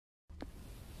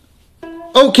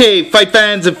Okay, fight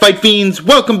fans and fight fiends,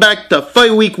 welcome back to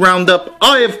Fight Week Roundup.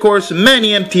 I, of course,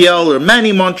 Manny MTL or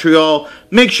Manny Montreal.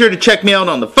 Make sure to check me out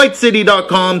on the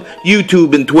FightCity.com,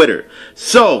 YouTube, and Twitter.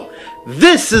 So,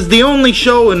 this is the only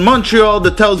show in Montreal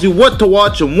that tells you what to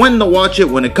watch and when to watch it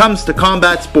when it comes to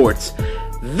combat sports.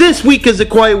 This week is a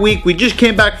quiet week. We just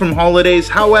came back from holidays.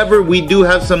 However, we do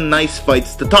have some nice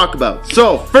fights to talk about.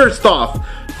 So, first off,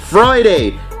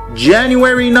 Friday,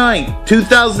 January 9th,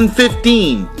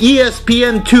 2015,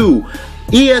 ESPN 2,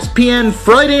 ESPN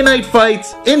Friday Night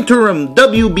Fights, interim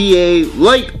WBA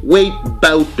lightweight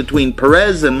bout between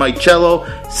Perez and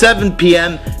Michello, 7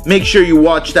 p.m. Make sure you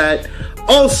watch that.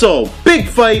 Also, big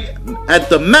fight at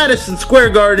the Madison Square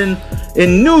Garden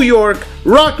in New York.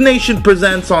 Rock Nation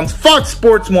presents on Fox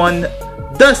Sports 1,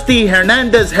 Dusty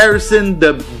Hernandez-Harrison,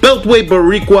 the Beltway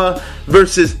Boricua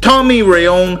versus Tommy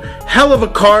Rayon. Hell of a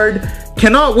card.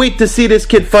 Cannot wait to see this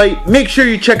kid fight. Make sure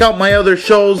you check out my other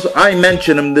shows. I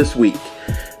mention them this week.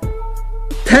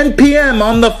 10 p.m.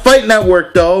 on the Fight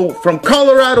Network, though, from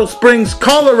Colorado Springs,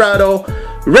 Colorado,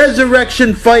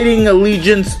 Resurrection Fighting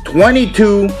Allegiance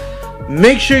 22.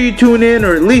 Make sure you tune in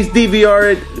or at least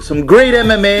DVR it. Some great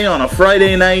MMA on a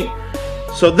Friday night.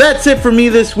 So that's it for me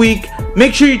this week.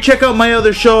 Make sure you check out my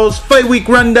other shows, Fight Week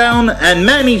Rundown and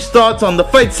Manny's Thoughts on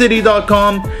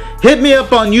thefightcity.com. Hit me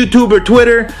up on YouTube or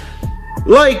Twitter.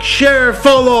 Like, share,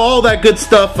 follow, all that good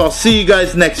stuff. I'll see you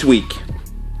guys next week.